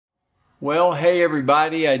Well, hey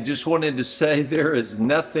everybody, I just wanted to say there is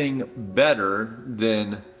nothing better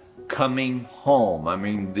than coming home. I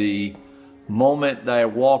mean, the moment that I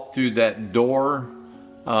walked through that door,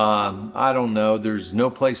 I don't know, there's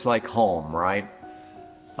no place like home, right?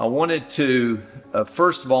 I wanted to,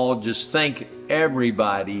 first of all, just thank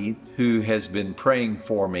everybody who has been praying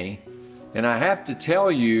for me. And I have to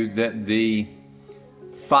tell you that the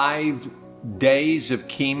 5 days of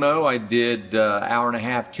chemo, I did hour and a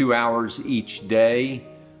half, 2 hours each day.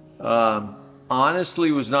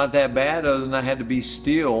 Honestly, was not that bad, other than I had to be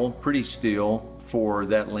still, pretty still, for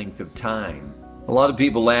that length of time. A lot of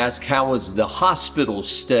people ask, how was the hospital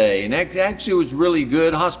stay? And actually it was really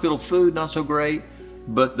good. Hospital food, not so great.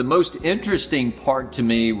 But the most interesting part to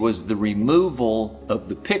me was the removal of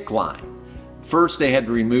the PICC line. First, they had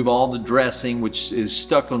to remove all the dressing, which is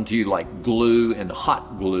stuck onto you like glue and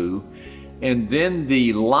hot glue. And then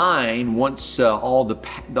the line, once all the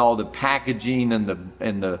packaging and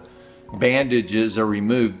the bandages are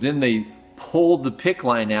removed, then they pulled the PICC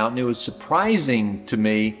line out, and it was surprising to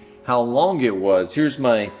me how long it was. Here's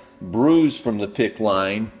my bruise from the PICC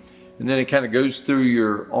line, and then it kind of goes through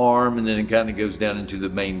your arm, and then it kind of goes down into the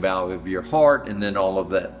main valve of your heart, and then all of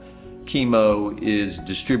that chemo is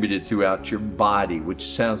distributed throughout your body, which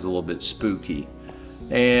sounds a little bit spooky.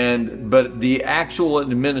 But the actual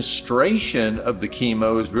administration of the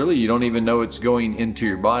chemo is really, you don't even know it's going into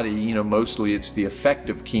your body. You know, mostly it's the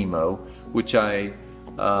effective chemo, which I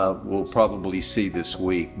will probably see this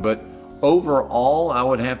week. But overall, I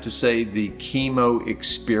would have to say the chemo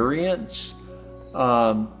experience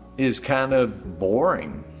is kind of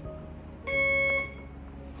boring.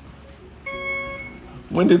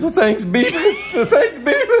 When did the things beep? The things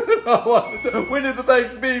beeping? When did the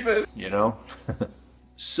things beeping? You know?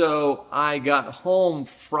 So I got home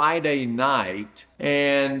Friday night,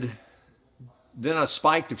 and then I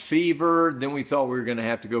spiked a fever. Then we thought we were going to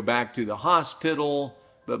have to go back to the hospital,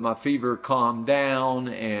 but my fever calmed down,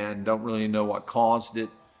 and don't really know what caused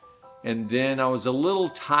it. And then I was a little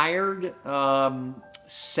tired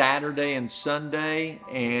Saturday and Sunday,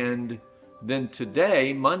 and then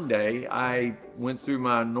today, Monday, I went through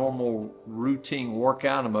my normal routine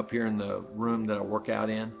workout. I'm up here in the room that I work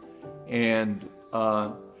out in, and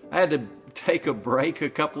I had to take a break a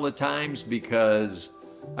couple of times because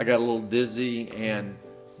I got a little dizzy,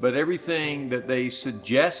 but everything that they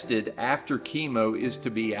suggested after chemo is to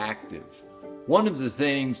be active. One of the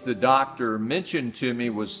things the doctor mentioned to me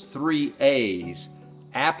was 3 A's: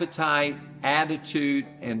 appetite, attitude,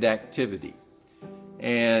 and activity.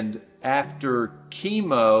 And after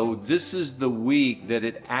chemo, this is the week that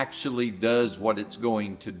it actually does what it's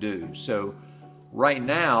going to do. So right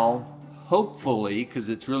now, hopefully, because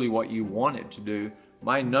it's really what you want it to do,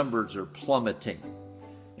 my numbers are plummeting.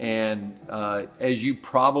 And as you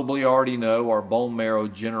probably already know, our bone marrow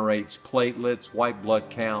generates platelets, white blood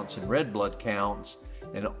counts, and red blood counts,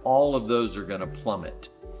 and all of those are going to plummet.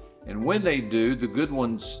 And when they do, the good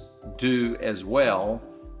ones do as well,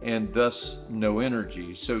 and thus no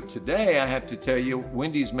energy. So today I have to tell you,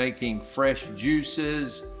 Wendy's making fresh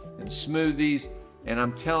juices and smoothies, and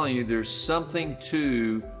I'm telling you, there's something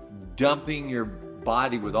to dumping your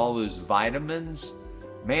body with all those vitamins.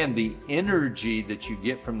 Man, the energy that you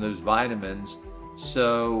get from those vitamins.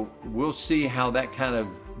 So we'll see how that kind of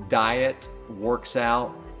diet works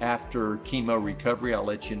out after chemo recovery. I'll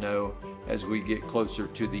let you know as we get closer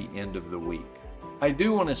to the end of the week. I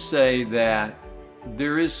do want to say that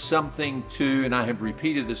there is something to, and I have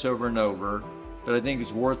repeated this over and over, but I think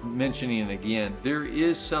it's worth mentioning again. There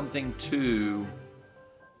is something to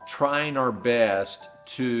trying our best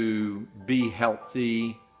to be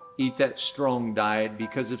healthy, eat that strong diet,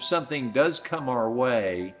 because if something does come our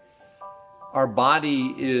way, our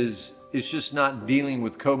body is just not dealing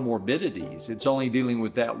with comorbidities. It's only dealing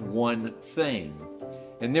with that one thing.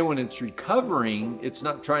 And then when it's recovering, it's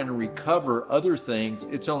not trying to recover other things,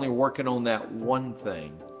 it's only working on that one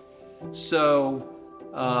thing. So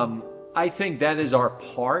I think that is our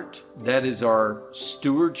part, that is our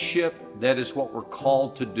stewardship, that is what we're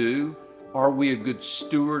called to do. Are we a good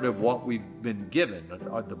steward of what we've been given?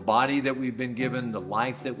 The body that we've been given, the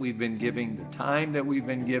life that we've been given, the time that we've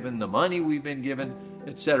been given, the money we've been given,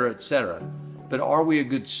 etc., etc. But are we a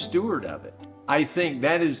good steward of it? I think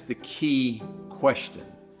that is the key question.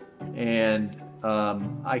 And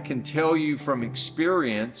I can tell you from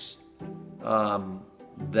experience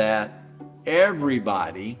that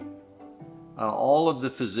everybody, all of the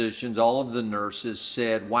physicians, all of the nurses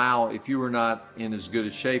said, wow, if you were not in as good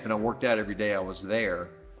a shape, and I worked out every day I was there,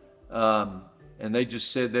 and they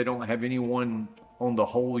just said they don't have anyone on the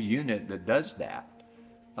whole unit that does that.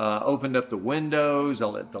 Opened up the windows, I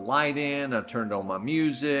let the light in, I turned on my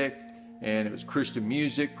music, and it was Christian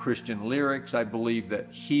music, Christian lyrics. I believe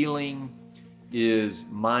that healing is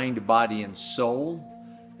mind, body, and soul.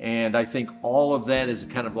 And I think all of that is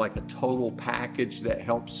kind of like a total package that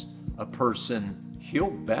helps a person heal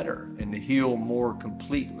better and to heal more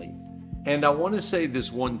completely. And I want to say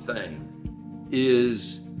this one thing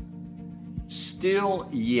is, still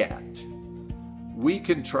yet, we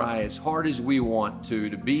can try as hard as we want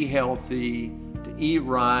to be healthy, to eat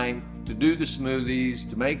right, to do the smoothies,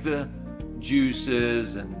 to make the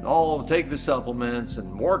juices and take the supplements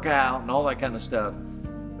and work out and all that kind of stuff.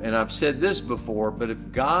 And I've said this before, but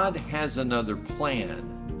if God has another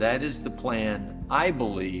plan, that is the plan I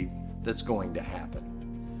believe that's going to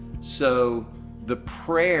happen. So the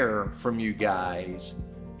prayer from you guys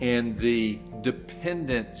and the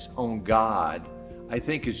dependence on God, I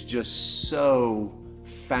think, is just so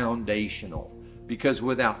foundational, because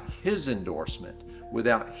without His endorsement,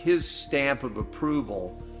 without His stamp of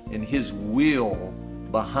approval and His will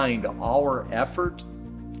behind our effort,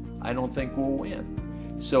 I don't think we'll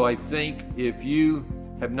win. So I think if you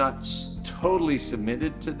have not totally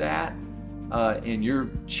submitted to that, and you're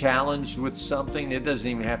challenged with something, it doesn't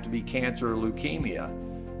even have to be cancer or leukemia,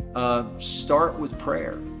 start with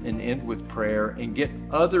prayer and end with prayer, and get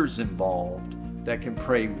others involved that can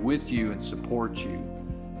pray with you and support you.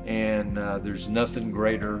 And there's nothing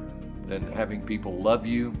greater than having people love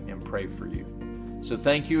you and pray for you. So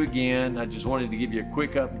thank you again. I just wanted to give you a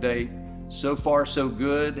quick update. So far, so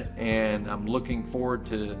good, and I'm looking forward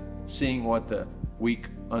to seeing what the week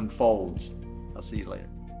unfolds. I'll see you later.